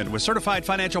lunch event with certified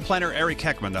financial planner Eric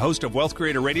Heckman, the host of Wealth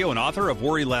Creator Radio and author of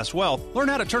Worry Less Wealth. Learn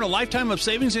how to turn a lifetime of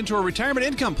savings into a retirement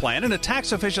income plan and a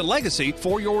tax-efficient legacy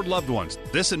for your loved ones.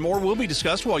 This and more will be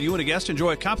discussed while you and a guest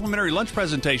enjoy a complimentary lunch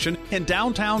presentation in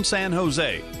downtown San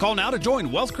Jose. Call now to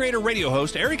join Wealth Creator Radio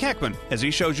host Eric Heckman as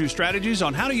he shows you strategies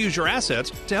on how to use your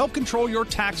assets to help control your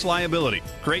tax liability.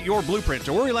 Create your blueprint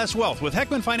to Worry Less Wealth with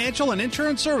Heckman Financial and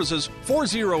Insurance Services,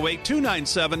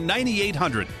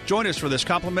 408-297-9800. Join us for this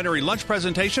complimentary lunch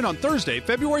presentation on Thursday,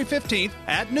 February 15th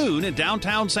at noon in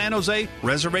downtown San Jose.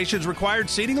 Reservations required,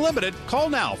 seating limited. Call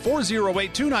now,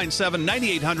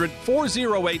 408-297-9800,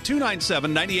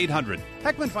 408-297-9800.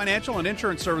 Heckman Financial and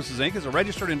Insurance Services, Inc. is a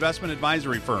registered investment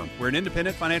advisory firm. We're an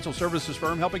independent financial services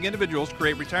firm helping individuals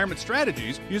create retirement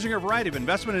strategies using a variety of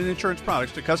investment and insurance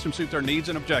products to custom suit their needs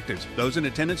and objectives. Those in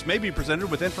attendance may be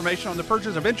presented with information on the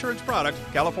purchase of insurance products.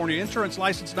 California Insurance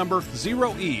License Number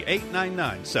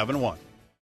 0E89971.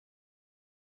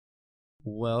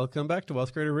 Welcome back to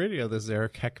Wealth Creator Radio. This is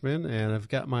Eric Heckman, and I've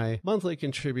got my monthly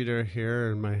contributor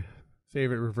here and my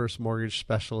favorite reverse mortgage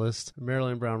specialist,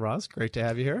 Marilyn Brown-Ross. Great to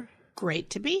have you here. Great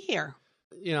to be here.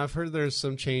 I've heard there's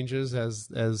some changes, as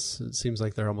it seems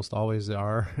like there almost always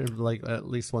are, like at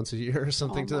least once a year or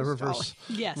something, to the reverse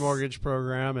mortgage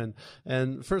program.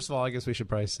 And first of all, I guess we should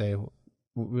probably say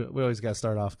we always got to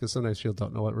start off, because sometimes people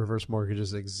don't know what reverse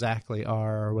mortgages exactly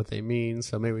are or what they mean.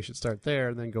 So maybe we should start there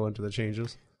and then go into the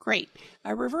changes. Great.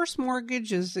 A reverse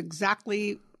mortgage is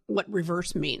exactly what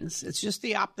reverse means. It's just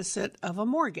the opposite of a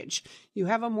mortgage. You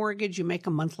have a mortgage, you make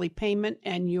a monthly payment,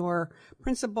 and your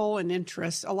principal and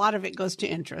interest, a lot of it goes to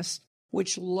interest,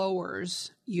 which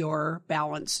lowers your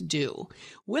balance due.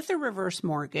 With a reverse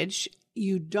mortgage,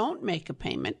 you don't make a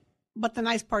payment, but the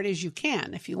nice part is you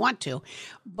can if you want to,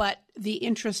 but the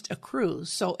interest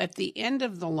accrues. So at the end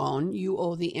of the loan, you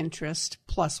owe the interest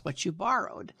plus what you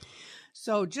borrowed.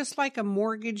 So just like a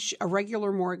mortgage, a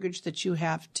regular mortgage that you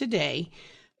have today,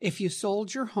 if you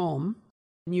sold your home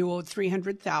and you owed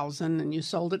 $300,000 and you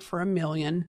sold it for $1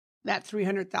 million, that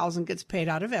 $300,000 gets paid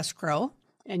out of escrow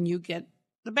and you get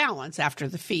the balance after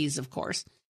the fees, of course.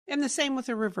 And the same with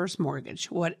a reverse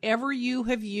mortgage. Whatever you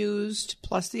have used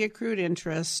plus the accrued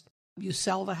interest, you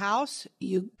sell the house,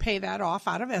 you pay that off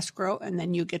out of escrow, and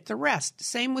then you get the rest.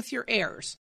 Same with your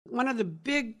heirs. One of the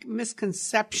big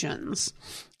misconceptions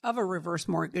of a reverse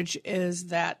mortgage is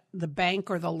that the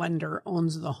bank or the lender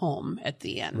owns the home at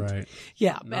the end. Right.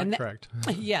 Yeah. Not correct.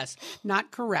 Yes,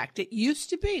 not correct. It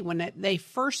used to be when they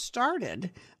first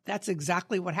started, that's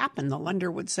exactly what happened. The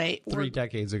lender would say... 3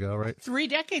 decades ago, right? 3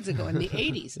 decades ago in the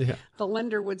 80s. Yeah. The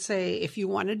lender would say, if you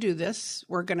want to do this,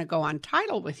 we're going to go on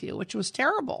title with you, which was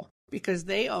terrible because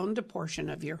they owned a portion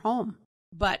of your home.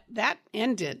 But that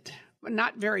ended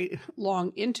not very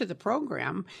long into the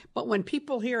program, but when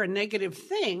people hear a negative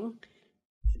thing,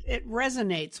 it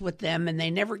resonates with them and they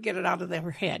never get it out of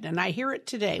their head. And I hear it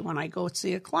today when I go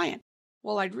see a client.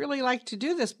 Well, I'd really like to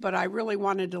do this, but I really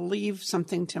wanted to leave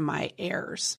something to my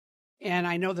heirs. and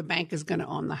I know the bank is going to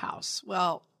own the house.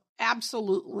 Well,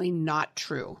 absolutely not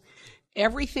true.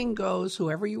 Everything goes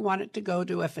whoever you want it to go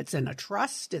to. If it's in a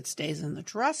trust, it stays in the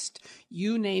trust.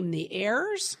 You name the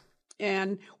heirs.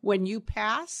 And when you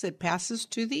pass, it passes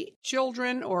to the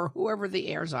children or whoever the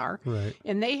heirs are. Right.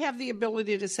 And they have the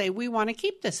ability to say, we want to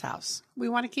keep this house. We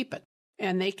want to keep it.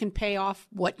 And they can pay off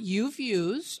what you've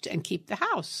used and keep the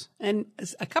house. And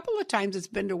a couple of times it's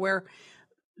been to where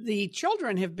the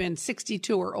children have been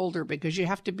 62 or older, because you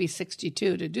have to be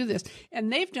 62 to do this.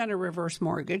 And they've done a reverse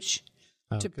mortgage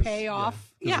to pay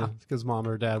off. Because mom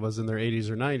or dad was in their 80s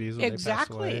or 90s when exactly. they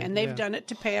passed away. And they've done it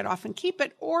to pay it off and keep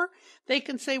it. Or they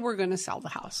can say, we're going to sell the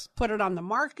house, put it on the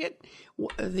market.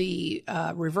 The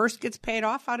reverse gets paid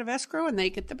off out of escrow and they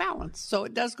get the balance. So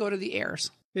it does go to the heirs.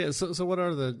 Yeah. So what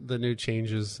are the new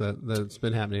changes that's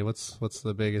been happening? What's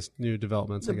the biggest new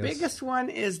developments? The biggest one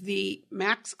is the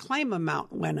max claim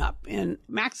amount went up, and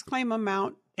max claim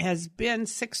amount has been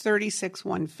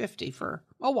 $636,150 for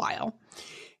a while.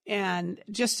 And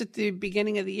just at the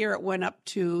beginning of the year, it went up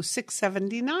to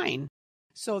 $679.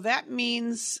 So that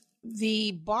means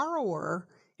the borrower,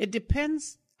 it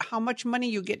depends how much money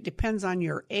you get, depends on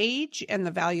your age and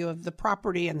the value of the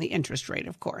property and the interest rate,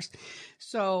 of course.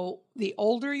 So the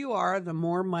older you are, the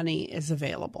more money is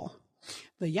available.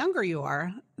 The younger you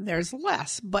are, there's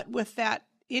less. But with that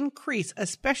increase,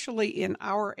 especially in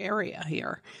our area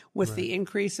here, with the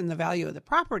increase in the value of the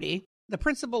property, the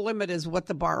principal limit is what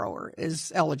the borrower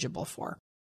is eligible for.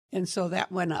 And so that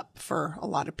went up for a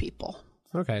lot of people.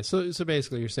 Okay. So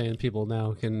basically you're saying people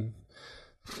now can,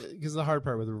 because the hard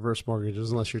part with reverse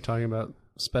mortgages, unless you're talking about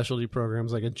specialty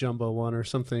programs like a jumbo one or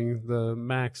something, the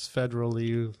max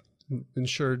federally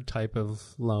insured type of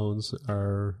loans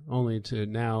are only to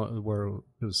now where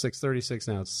it was $636,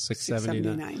 now it's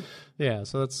 $679. Yeah.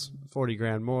 So that's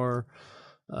 $40,000 more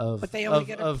but they only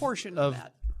get a portion of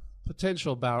that.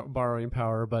 Potential borrowing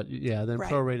power, but then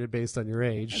prorated based on your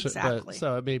age. Exactly.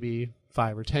 So it may be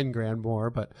 $5,000 or $10,000 more,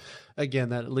 but again,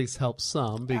 that at least helps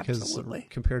some, because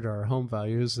compared to our home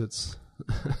values, it's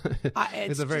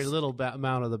it's a very little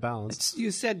amount of the balance.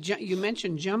 You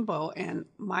mentioned jumbo, and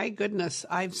my goodness,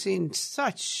 I've seen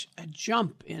such a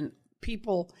jump in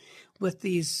people with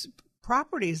these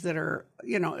properties that are,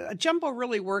 a jumbo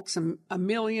really works $1.5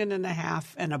 million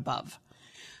and above.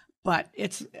 But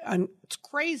it's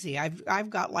crazy. I've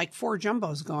got like 4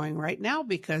 jumbos going right now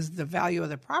because the value of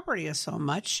the property is so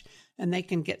much and they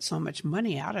can get so much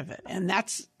money out of it. And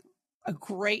that's a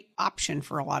great option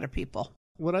for a lot of people.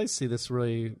 What I see this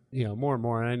really, more and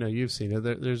more, and I know you've seen it,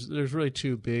 there's really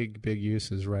 2 big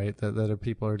uses, right, that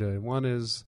people are doing. One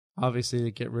is obviously to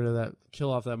get rid of that,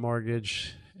 kill off that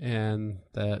mortgage and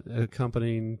that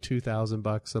accompanying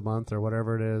 $2,000 a month or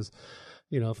whatever it is.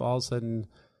 If all of a sudden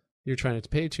you're trying to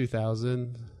pay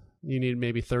 $2,000, you need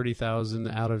maybe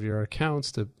 $30,000 out of your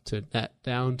accounts to net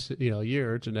down to a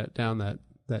year to net down that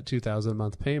 $2,000 a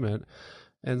month payment.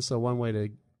 And so one way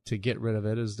to get rid of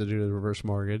it is to do the reverse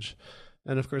mortgage.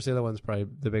 And of course, the other one's probably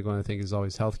the big one, I think, is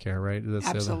always healthcare, right?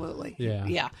 Absolutely.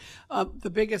 Yeah. The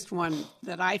biggest one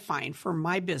that I find for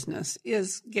my business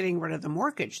is getting rid of the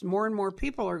mortgage. More and more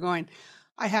people are going.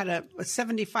 I had a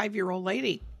 75-year-old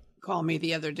lady call me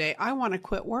the other day. I want to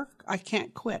quit work. I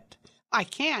can't quit. I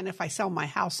can if I sell my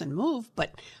house and move,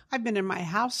 but I've been in my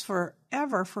house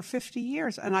forever, for 50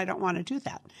 years, and I don't want to do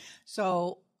that.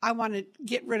 So I want to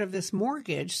get rid of this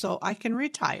mortgage so I can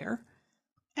retire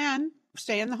and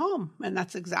stay in the home. And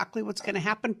that's exactly what's going to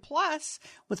happen. Plus,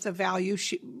 with the value,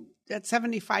 at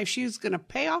 75, she's going to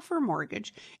pay off her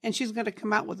mortgage, and she's going to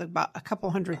come out with about a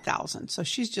couple $100,000. So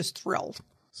she's just thrilled.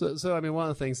 So I mean, one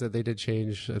of the things that they did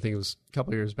change, I think it was a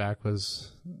couple of years back,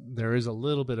 was there is a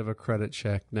little bit of a credit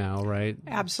check now, right?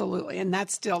 Absolutely. And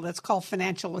that's called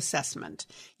financial assessment.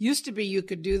 Used to be you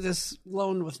could do this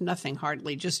loan with nothing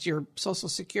hardly, just your social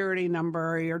security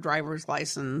number, your driver's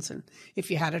license, and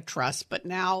if you had a trust. But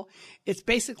now it's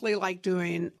basically like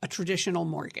doing a traditional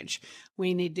mortgage.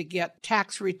 We need to get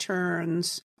tax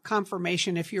returns,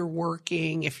 confirmation if you're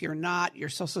working, if you're not, your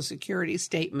social security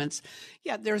statements.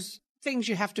 Yeah, there's things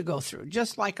you have to go through,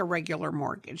 just like a regular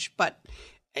mortgage. But,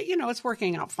 it's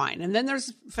working out fine. And then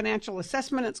there's financial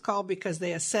assessment, it's called, because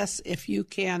they assess if you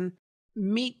can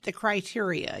meet the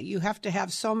criteria. You have to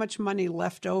have so much money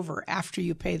left over after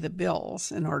you pay the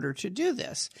bills in order to do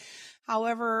this.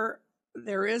 However,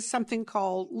 there is something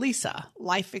called LISA,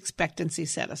 life expectancy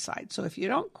set aside. So if you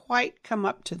don't quite come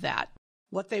up to that,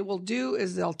 what they will do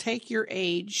is they'll take your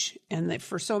age and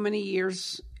for so many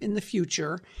years in the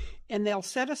future, and they'll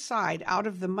set aside out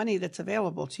of the money that's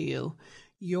available to you,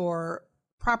 your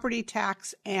property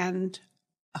tax and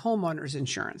homeowner's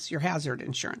insurance, your hazard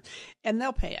insurance, and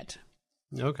they'll pay it.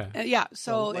 Okay. Yeah.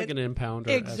 So like an impound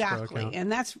or exactly. escrow account.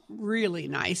 And that's really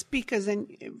nice because then,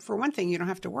 for one thing, you don't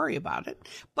have to worry about it.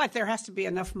 But there has to be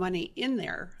enough money in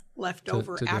there left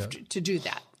over to do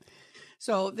that.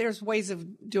 So there's ways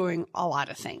of doing a lot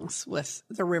of things with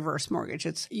the reverse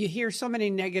mortgage. You hear so many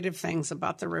negative things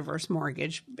about the reverse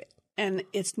mortgage, and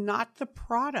it's not the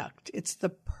product. It's the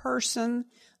person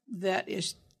that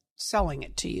is selling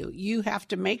it to you. You have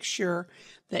to make sure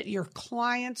that your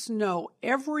clients know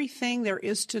everything there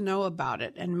is to know about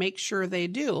it and make sure they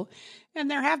do.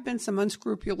 And there have been some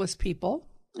unscrupulous people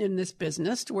in this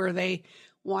business where they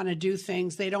want to do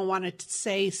things. They don't want to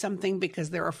say something because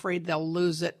they're afraid they'll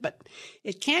lose it. But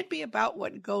it can't be about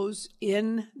what goes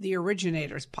in the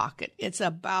originator's pocket. It's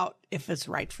about if it's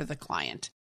right for the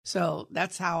client. So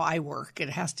that's how I work. It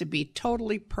has to be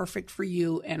totally perfect for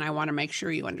you, and I want to make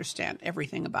sure you understand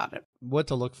everything about it. What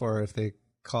to look for if they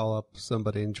call up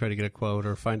somebody and try to get a quote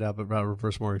or find out about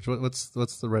reverse mortgage? What's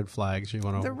the red flags you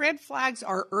want to? The red flags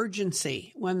are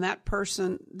urgency. When that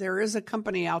person, there is a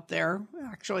company out there.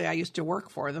 Actually, I used to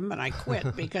work for them, and I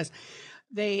quit because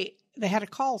they had a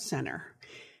call center,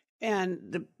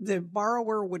 and the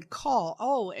borrower would call.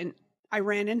 Oh, and I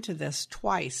ran into this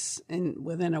twice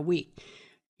within a week.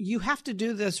 You have to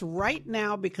do this right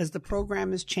now because the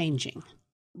program is changing.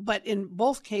 But in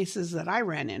both cases that I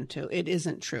ran into, it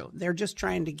isn't true. They're just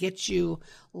trying to get you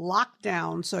locked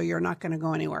down so you're not going to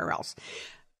go anywhere else.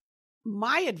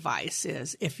 My advice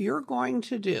is if you're going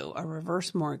to do a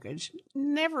reverse mortgage,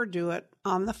 never do it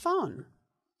on the phone.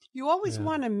 You always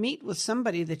want to meet with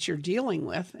somebody that you're dealing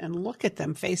with and look at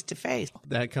them face to face.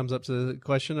 That comes up to the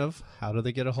question of how do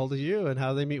they get a hold of you and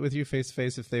how do they meet with you face to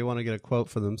face if they want to get a quote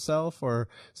for themselves, or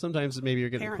sometimes maybe you're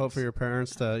getting a quote for your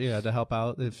parents to help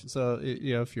out. If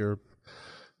you're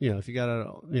if you got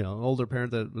an older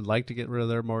parent that would like to get rid of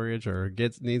their mortgage or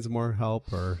needs more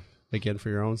help, or again for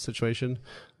your own situation,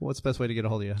 what's the best way to get a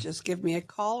hold of you? Just give me a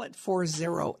call at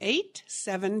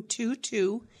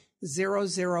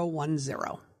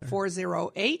 408-722-0010.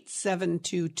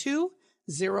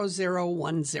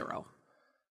 408-722-0010.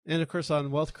 And of course, on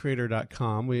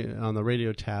wealthcreator.com, on the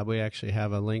radio tab, we actually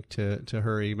have a link to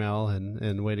her email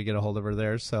and way to get a hold of her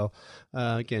there. So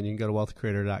again, you can go to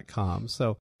wealthcreator.com.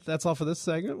 So that's all for this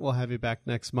segment. We'll have you back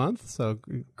next month. So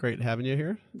great having you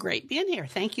here. Great being here.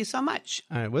 Thank you so much.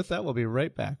 All right. With that, we'll be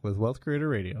right back with Wealth Creator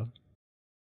Radio.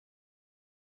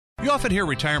 You often hear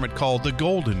retirement called the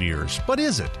golden years, but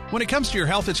is it? When it comes to your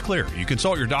health, it's clear. You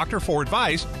consult your doctor for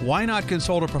advice. Why not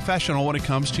consult a professional when it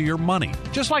comes to your money?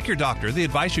 Just like your doctor, the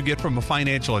advice you get from a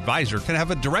financial advisor can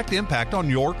have a direct impact on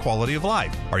your quality of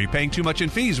life. Are you paying too much in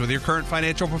fees with your current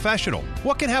financial professional?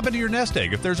 What can happen to your nest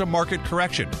egg if there's a market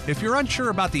correction? If you're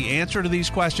unsure about the answer to these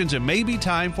questions, it may be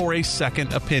time for a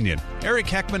second opinion. Eric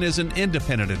Heckman is an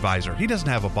independent advisor. He doesn't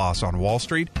have a boss on Wall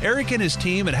Street. Eric and his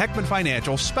team at Heckman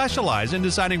Financial specialize in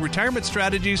designing retirement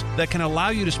strategies that can allow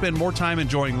you to spend more time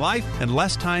enjoying life and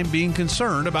less time being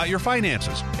concerned about your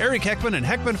finances. Eric Heckman and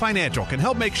Heckman Financial can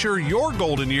help make sure your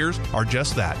golden years are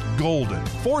just that, golden.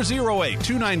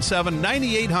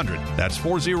 408-297-9800. That's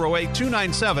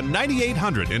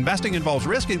 408-297-9800. Investing involves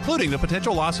risk, including the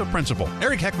potential loss of principal.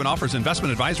 Eric Heckman offers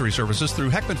investment advisory services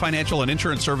through Heckman Financial and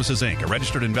Insurance Services, Inc., a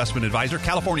registered investment advisor,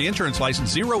 California Insurance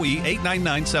License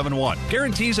 0E89971.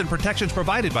 Guarantees and protections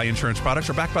provided by insurance products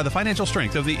are backed by the financial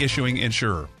strength of the issuing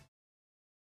insurer.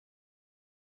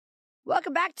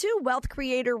 Welcome back to Wealth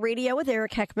Creator Radio with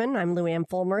Eric Heckman. I'm Lou Ann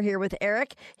Fulmer here with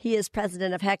Eric. He is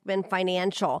president of Heckman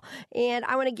Financial. And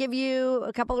I want to give you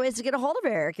a couple of ways to get a hold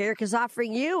of Eric. Eric is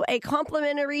offering you a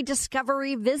complimentary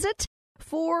discovery visit.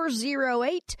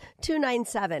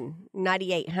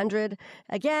 408-297-9800.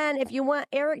 Again, if you want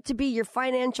Eric to be your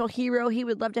financial hero, he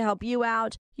would love to help you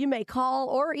out. You may call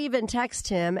or even text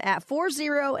him at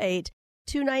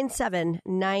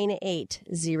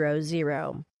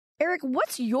 408-297-9800. Eric,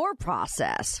 what's your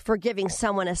process for giving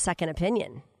someone a second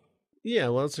opinion? Yeah,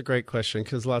 well, it's a great question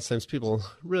because a lot of times people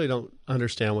really don't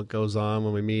understand what goes on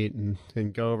when we meet and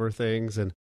go over things.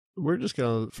 And we're just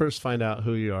going to first find out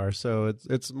who you are. So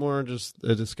it's more just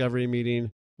a discovery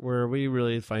meeting where we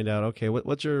really find out, okay,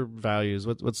 what's your values?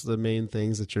 What's the main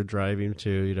things that you're driving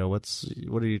to?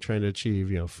 What are you trying to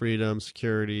achieve? Freedom,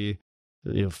 security,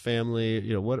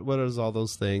 family, what is all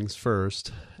those things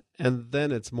first? And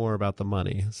then it's more about the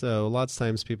money. So lots of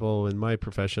times people in my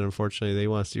profession, unfortunately, they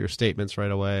want to see your statements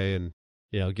right away and,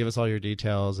 give us all your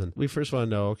details. And we first want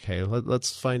to know, okay,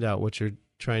 let's find out what you're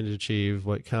trying to achieve,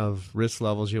 what kind of risk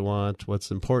levels you want,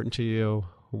 what's important to you,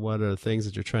 what are the things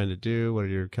that you're trying to do, what are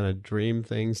your kind of dream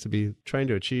things to be trying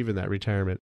to achieve in that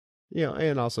retirement.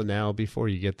 And also now before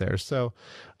you get there. So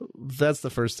that's the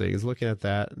first thing, is looking at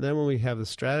that. Then when we have the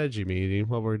strategy meeting,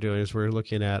 what we're doing is we're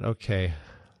looking at, okay,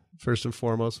 first and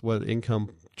foremost, what income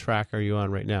track are you on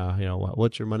right now?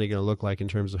 What's your money going to look like in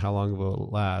terms of how long will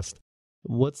it last?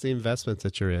 What's the investments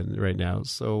that you're in right now?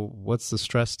 So what's the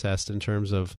stress test in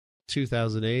terms of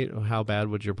 2008? How bad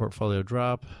would your portfolio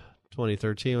drop?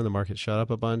 2013, when the market shot up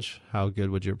a bunch, how good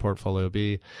would your portfolio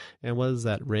be? And what is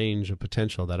that range of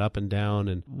potential, that up and down,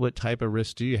 and what type of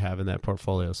risk do you have in that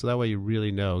portfolio? So that way you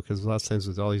really know, because a lot of times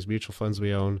with all these mutual funds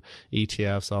we own,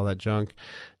 ETFs, all that junk,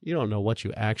 you don't know what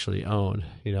you actually own,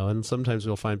 and sometimes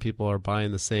we'll find people are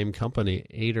buying the same company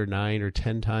 8 or 9 or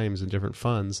 10 times in different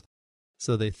funds.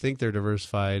 So they think they're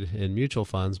diversified in mutual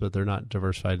funds, but they're not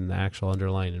diversified in the actual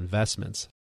underlying investments.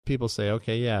 People say,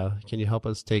 okay, yeah, can you help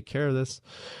us take care of this?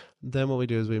 Then what we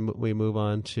do is we move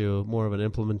on to more of an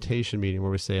implementation meeting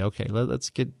where we say, okay, let's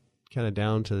get kind of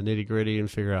down to the nitty gritty and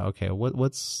figure out, okay,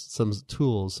 what's some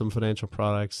tools, some financial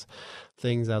products,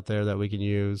 things out there that we can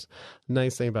use.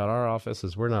 Nice thing about our office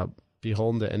is we're not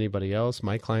beholden to anybody else.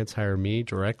 My clients hire me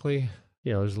directly.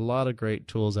 There's a lot of great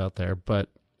tools out there, but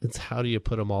it's how do you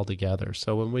put them all together?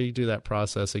 So when we do that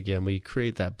process, again, we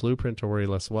create that blueprint to worry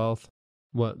less wealth.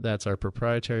 That's our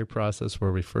proprietary process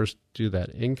where we first do that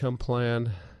income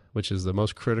plan, which is the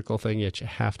most critical thing that you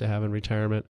have to have in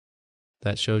retirement.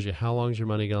 That shows you how long is your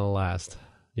money going to last.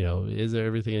 Is there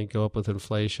everything going to go up with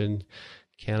inflation?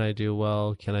 Can I do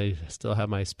well? Can I still have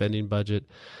my spending budget?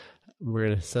 We're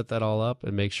going to set that all up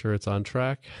and make sure it's on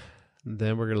track.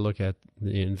 Then we're going to look at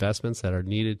the investments that are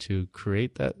needed to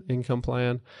create that income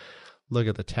plan. Look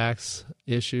at the tax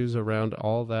issues around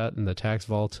all that and the tax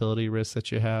volatility risks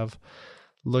that you have.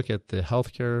 Look at the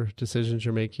healthcare decisions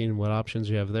you're making, what options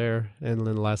you have there, and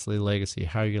then lastly, legacy.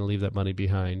 How are you going to leave that money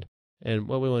behind? And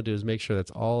what we want to do is make sure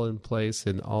that's all in place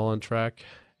and all on track,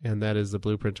 and that is the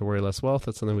blueprint to worry less wealth.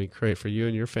 That's something we create for you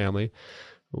and your family.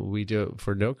 We do it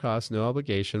for no cost, no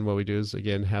obligation. What we do is,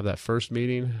 again, have that first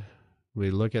meeting. We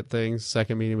look at things.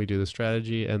 Second meeting, we do the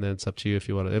strategy, and then it's up to you if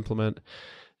you want to implement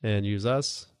and use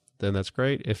us. Then that's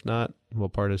great. If not, we'll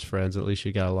part as friends. At least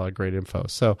you got a lot of great info.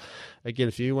 So, again,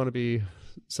 if you want to be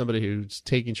somebody who's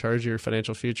taking charge of your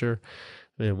financial future,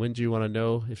 when do you want to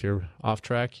know if you're off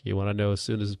track? You want to know as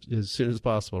soon as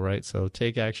possible, right? So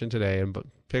take action today and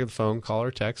pick up the phone, call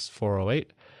or text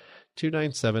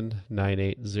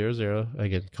 408-297-9800.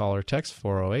 Again, call or text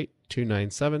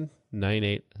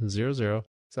 408-297-9800.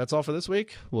 So that's all for this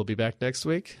week. We'll be back next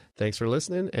week. Thanks for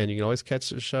listening, and you can always catch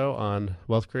the show on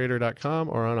wealthcreator.com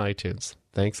or on iTunes.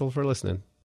 Thanks for listening.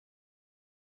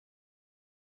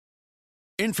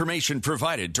 Information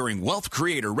provided during Wealth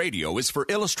Creator Radio is for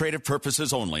illustrative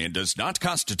purposes only and does not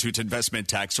constitute investment,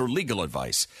 tax, or legal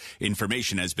advice.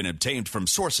 Information has been obtained from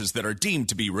sources that are deemed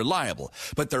to be reliable,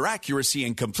 but their accuracy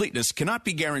and completeness cannot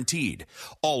be guaranteed.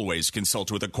 Always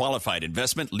consult with a qualified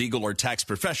investment, legal, or tax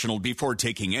professional before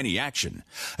taking any action.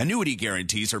 Annuity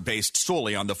guarantees are based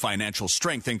solely on the financial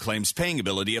strength and claims paying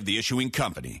ability of the issuing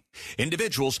company.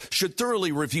 Individuals should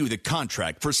thoroughly review the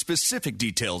contract for specific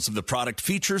details of the product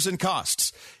features and costs.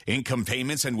 Income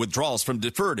payments and withdrawals from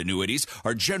deferred annuities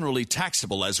are generally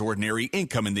taxable as ordinary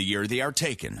income in the year they are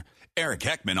taken. Eric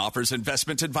Heckman offers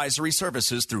investment advisory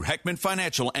services through Heckman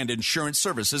Financial and Insurance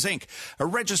Services, Inc., a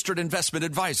registered investment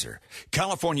advisor.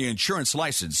 California Insurance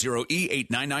License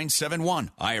 0E89971,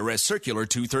 IRS Circular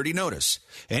 230 Notice.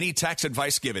 Any tax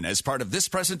advice given as part of this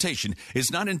presentation is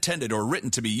not intended or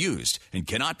written to be used and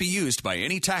cannot be used by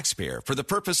any taxpayer for the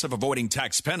purpose of avoiding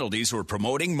tax penalties or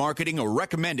promoting, marketing, or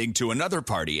recommending to another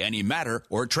party any matter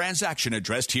or transaction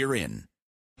addressed herein.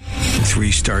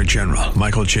 3-star General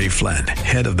Michael J. Flynn,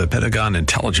 head of the Pentagon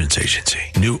Intelligence Agency,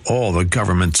 knew all the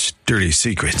government's dirty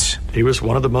secrets. He was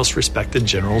one of the most respected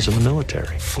generals in the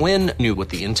military. Flynn knew what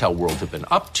the intel world had been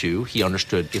up to. He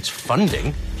understood its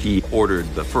funding. He ordered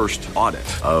the first audit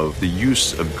of the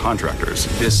use of contractors.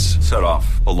 This set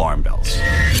off alarm bells.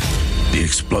 The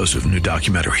explosive new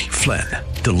documentary, Flynn,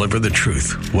 Deliver the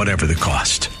Truth, Whatever the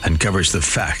Cost, uncovers the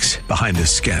facts behind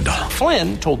this scandal.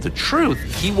 Flynn told the truth.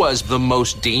 He was the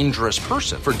most dangerous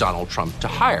person for Donald Trump to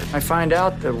hire. I find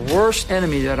out the worst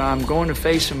enemy that I'm going to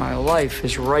face in my life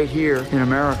is right here in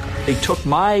America. They took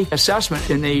my assessment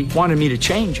and they wanted me to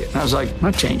change it. And I was like, I'm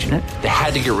not changing it. They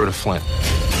had to get rid of Flynn.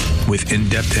 With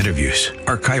in-depth interviews,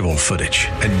 archival footage,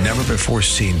 and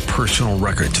never-before-seen personal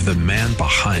records of the man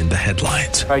behind the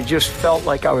headlines. I just felt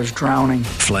like I was drowning.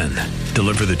 Flynn,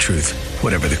 Deliver the Truth,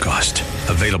 Whatever the Cost.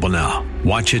 Available now.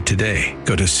 Watch it today.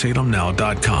 Go to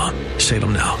salemnow.com.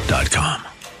 salemnow.com.